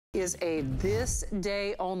is a this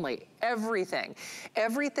day only. Everything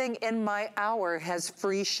in my hour has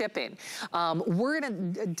free shipping. We're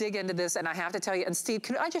gonna dig into this, and I have to tell you, and Steve,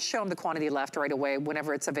 can I just show them the quantity left right away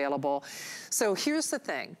whenever it's available? So here's the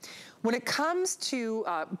thing. When it comes to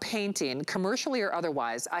painting, commercially or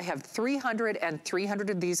otherwise, I have 300 and 300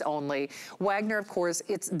 of these only. Wagner, of course,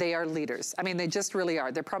 they are leaders. I mean, they just really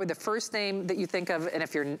are. They're probably the first name that you think of, and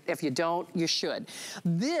if you don't, you should.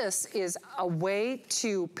 This is a way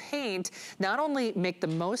to paint, not only make the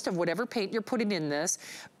most of whatever paint you're putting in this,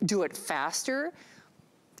 do it faster,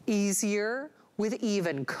 easier, with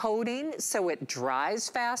even coating so it dries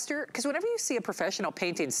faster. Because whenever you see a professional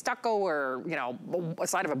painting stucco or, you know, a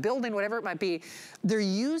side of a building, whatever it might be, they're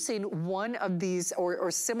using one of these or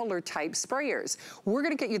similar type sprayers. We're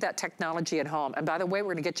gonna get you that technology at home. And by the way,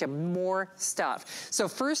 we're gonna get you more stuff. So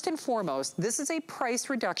first and foremost, this is a price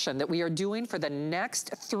reduction that we are doing for the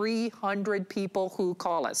next 300 people who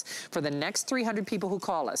call us. For the next 300 people who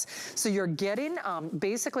call us. So you're getting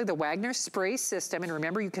basically the Wagner spray system. And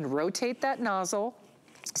remember, you can rotate that nozzle.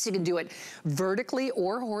 So you can do it vertically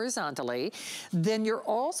or horizontally. Then you're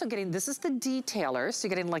also getting, this is the detailer, so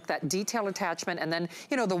you're getting like that detail attachment and then,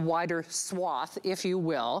 you know, the wider swath, if you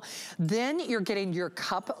will. Then you're getting your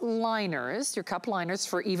cup liners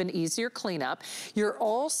for even easier cleanup. You're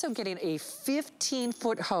also getting a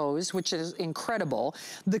 15-foot hose, which is incredible.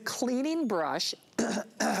 The cleaning brush,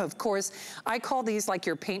 of course, I call these like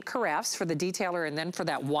your paint carafes for the detailer and then for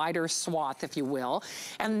that wider swath, if you will.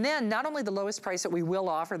 And then not only the lowest price that we will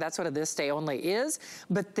offer, that's what a this day only is,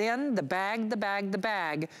 but then the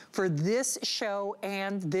bag for this show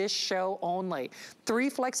and this show only. 3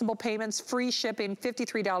 flexible payments, free shipping,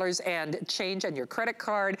 $53 and change on your credit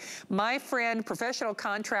card. My friend, professional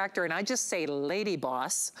contractor, and I just say lady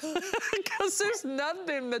boss, because there's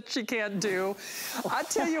nothing that she can't do. I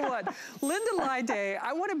tell you what, Linda Lyday,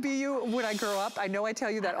 I want to be you when I grow up. I know I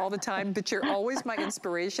tell you that all the time, but you're always my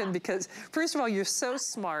inspiration because, first of all, you're so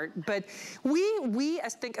smart, but we I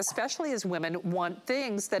think, especially as women, want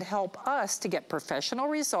things that help us to get professional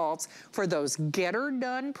results for those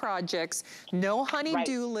get-her-done projects. No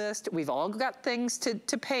honey-do list. We've all got things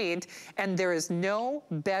to paint, and there is no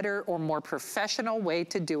better or more professional way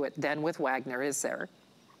to do it than with Wagner, is there?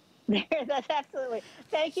 That's absolutely.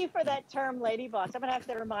 Thank you for that term, lady boss. I'm going to have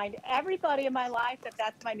to remind everybody in my life that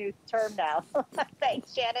that's my new term now.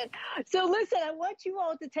 Thanks, Shannon. So listen, I want you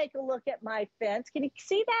all to take a look at my fence. Can you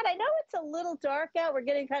see that? I know it's a little dark out. We're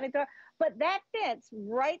getting kind of dark. But that fence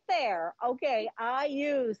right there, okay, I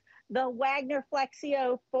use the Wagner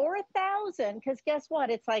Flexio 4000 because guess what?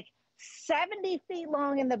 It's like 70 feet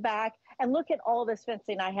long in the back. And look at all this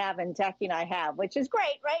fencing I have and decking I have, which is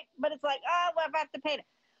great, right? But it's like, oh, well, I have to paint it.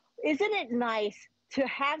 Isn't it nice to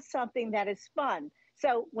have something that is fun?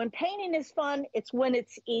 So when painting is fun, it's when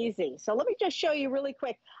it's easy. So let me just show you really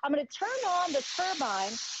quick. I'm going to turn on the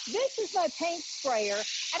turbine. This is my paint sprayer,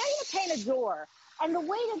 and I'm going to paint a door. And the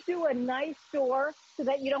way to do a nice door so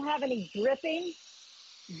that you don't have any dripping,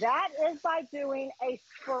 that is by doing a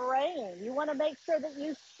spraying. You want to make sure that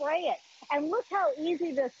you spray it. And look how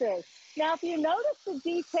easy this is. Now, if you notice the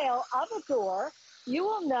detail of a door, you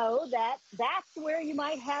will know that that's where you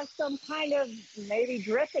might have some kind of maybe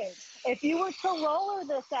dripping. If you were to roller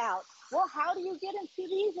this out, well, how do you get into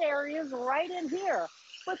these areas right in here?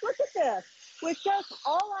 But look at this. With just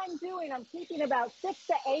all I'm doing, I'm keeping about 6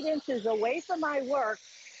 to 8 inches away from my work,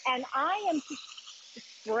 and I am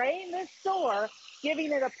spraying this door,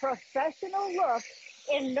 giving it a professional look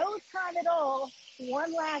in no time at all.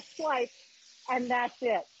 One last swipe, and that's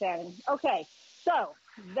it, Shannon. Okay, so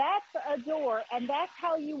that's a door, and that's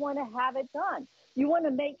how you want to have it done. You want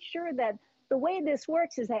to make sure that the way this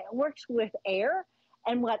works is that it works with air,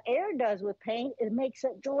 and what air does with paint, it makes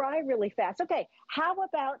it dry really fast. Okay, how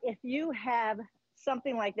about if you have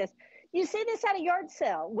something like this? You see this at a yard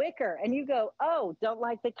sale, wicker, and you go, oh, don't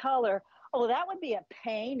like the color. Oh, that would be a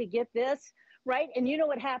pain to get this, right? And you know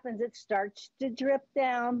what happens? It starts to drip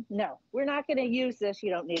down. No, we're not going to use this. You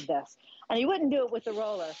don't need this. And you wouldn't do it with the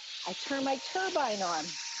roller. I turn my turbine on.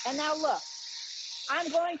 And now look, I'm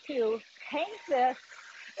going to paint this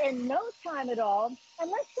in no time at all. And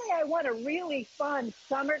let's say I want a really fun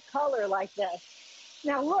summer color like this.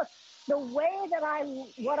 Now look, the way that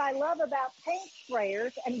what I love about paint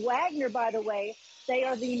sprayers, and Wagner, by the way, they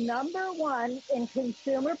are the #1 in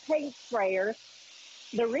consumer paint sprayers.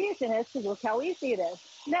 The reason is because look how easy it is.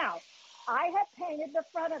 Now, I have painted the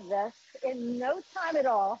front of this in no time at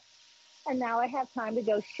all. And now I have time to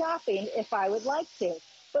go shopping if I would like to.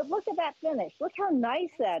 But look at that finish. Look how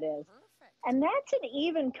nice that is. And that's an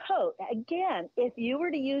even coat. Again, if you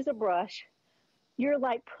were to use a brush, you're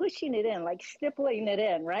like pushing it in, like stippling it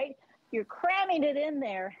in, right? You're cramming it in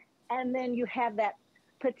there, and then you have that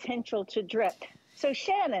potential to drip. So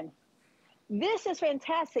Shannon, this is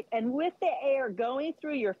fantastic. And with the air going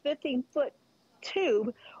through your 15-foot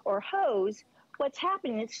tube or hose, what's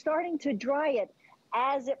happening, it's starting to dry it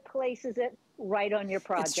as it places it right on your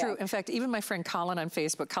project. It's true. In fact, even my friend Colin on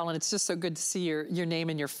Facebook, Colin, it's just so good to see your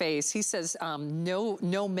name and your face. He says,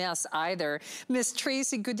 no mess either. Miss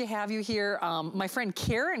Tracy, good to have you here. My friend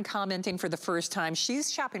Karen commenting for the first time.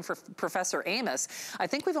 She's shopping for Professor Amos. I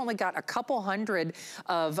think we've only got a couple hundred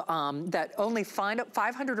of that, only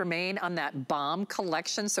 500 remain on that bomb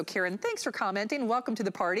collection. So Karen, thanks for commenting. Welcome to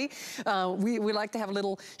the party. We like to have a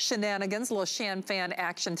little shenanigans, a little Shan fan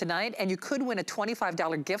action tonight. And you could win a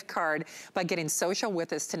 $25 gift card by getting social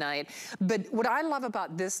with us tonight. But what I love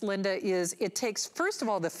about this, Linda, is it takes, first of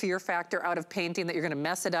all, the fear factor out of painting that you're gonna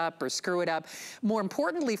mess it up or screw it up. More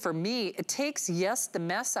importantly for me, it takes, yes, the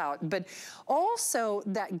mess out, but also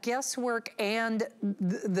that guesswork and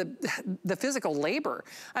the physical labor.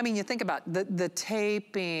 I mean, you think about the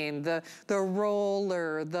taping, the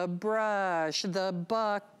roller, the brush, the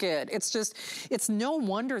bucket. It's just, it's no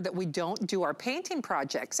wonder that we don't do our painting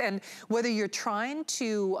projects. And whether you're trying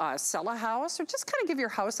to sell a house or just kind of give your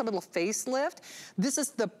house a little facelift, this is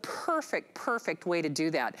the perfect way to do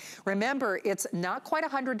that. Remember, it's not quite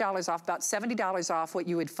 $100 off, about $70 off what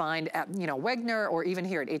you would find at, you know, Wagner or even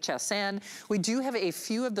here at HSN. We do have a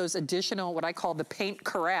few of those additional, what I call the paint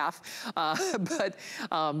carafe, but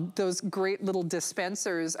those great little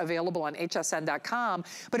dispensers available on hsn.com.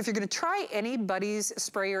 But if you're gonna try anybody's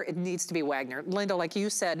sprayer, it needs to be Wagner. Linda, like you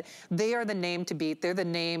said, they are the name to beat. They're the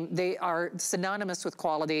name, they are synonymous with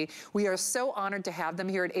quality. We are so honored to have them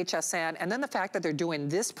here at HSN. And then the fact that they're doing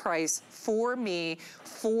this price for me,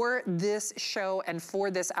 for this show and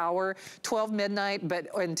for this hour, 12 midnight, but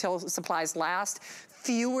until supplies last.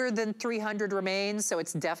 Fewer than 300 remains, so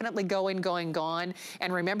it's definitely gone.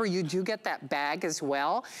 And remember, you do get that bag as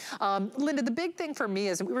well. Linda, the big thing for me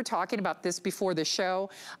is, we were talking about this before the show,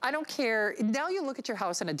 I don't care, now you look at your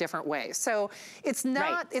house in a different way. So it's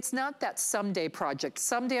not, it's not that someday project.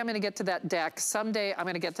 Someday I'm gonna get to that deck, someday I'm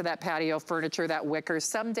gonna get to that patio furniture, that wicker,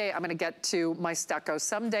 someday I'm gonna get to my stucco,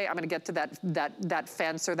 someday I'm gonna get to that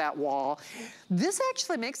fence or that wall. This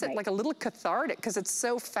actually makes it like a little cathartic because it's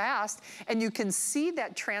so fast and you can see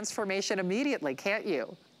that transformation immediately, can't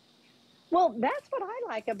you? Well, that's what I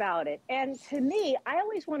like about it. And to me, I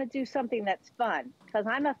always want to do something that's fun because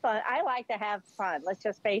I like to have fun, let's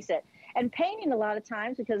just face it. And painting a lot of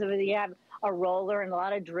times, because of you have a roller and a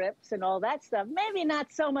lot of drips and all that stuff, maybe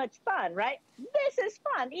not so much fun, right? This is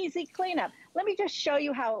fun, easy cleanup. Let me just show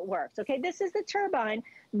you how it works, okay? This is the turbine.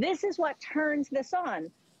 This is what turns this on.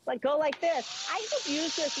 Like, go like this. I could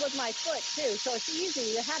use this with my foot too, so it's easy.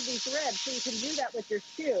 You have these ribs, so you can do that with your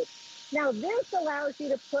shoe. Now, this allows you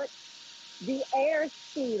to put the air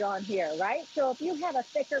speed on here, right? So if you have a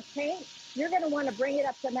thicker paint, you're gonna wanna bring it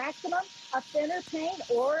up to maximum. A thinner paint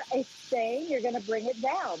or a stain, you're gonna bring it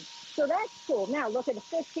down. So that's cool. Now, look at the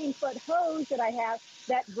 15-foot hose that I have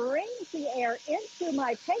that brings the air into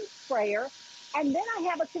my paint sprayer. And then I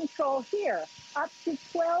have a control here, up to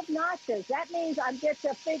 12 notches. That means I get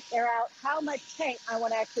to figure out how much paint I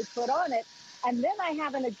want to actually put on it. And then I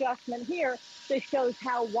have an adjustment here that shows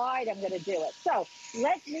how wide I'm going to do it. So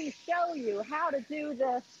let me show you how to do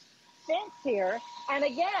the fence here. And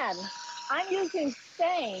again, I'm using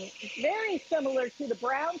stain, very similar to the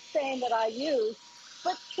brown stain that I use.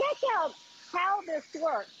 But check out how this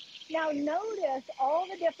works. Now notice all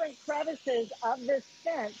the different crevices of this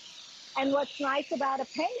fence. And what's nice about a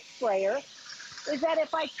paint sprayer is that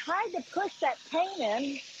if I tried to push that paint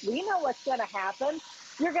in, we know what's going to happen.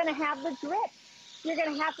 You're going to have the drip. You're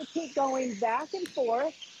going to have to keep going back and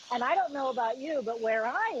forth. And I don't know about you, but where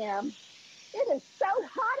I am, it is so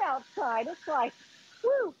hot outside. It's like,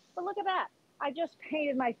 whoo, but look at that. I just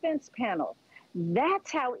painted my fence panel.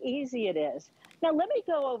 That's how easy it is. Now let me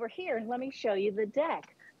go over here and let me show you the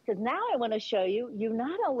deck. Because now I want to show you, you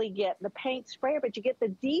not only get the paint sprayer, but you get the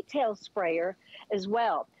detail sprayer as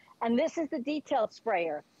well. And this is the detail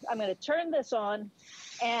sprayer. I'm going to turn this on,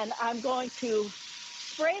 and I'm going to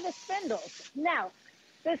spray the spindles. Now,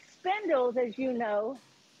 the spindles, as you know,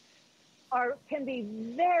 can be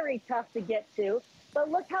very tough to get to, but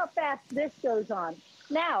look how fast this goes on.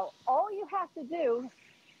 Now, all you have to do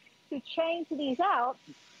to change these out,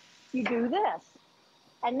 you do this.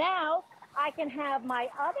 And now, I can have my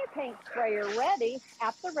other paint sprayer ready,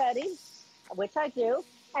 at the ready, which I do,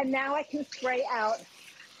 and now I can spray out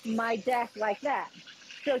my deck like that.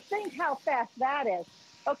 So think how fast that is.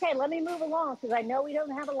 Okay, let me move along because I know we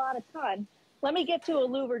don't have a lot of time. Let me get to a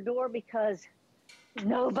louver door because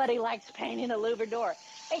Nobody likes painting a louver door,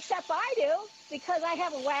 except I do, because I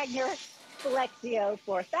have a Wagner Flexio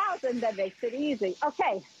 4000 that makes it easy.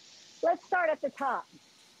 Okay, let's start at the top.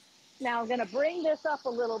 Now I'm gonna bring this up a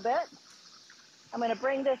little bit. I'm gonna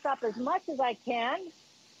bring this up as much as I can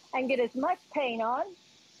and get as much paint on.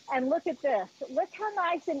 And look at this. Look how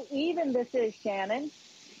nice and even this is, Shannon.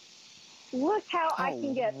 Look how I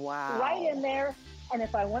can get right in there. And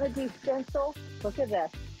if I want to do stencil, look at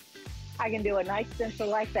this. I can do a nice stencil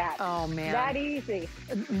like that. Oh, man. That easy.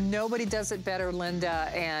 Nobody does it better,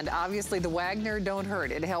 Linda. And obviously the Wagner don't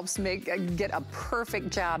hurt. It helps get a perfect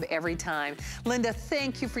job every time. Linda,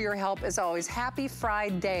 thank you for your help as always. Happy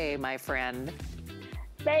Friday, my friend.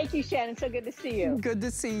 Thank you, Shannon. So good to see you. Good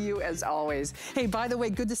to see you as always. Hey, by the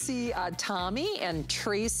way, good to see Tommy and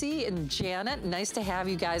Tracy and Janet. Nice to have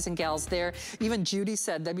you guys and gals there. Even Judy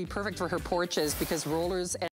said that'd be perfect for her porches because rollers and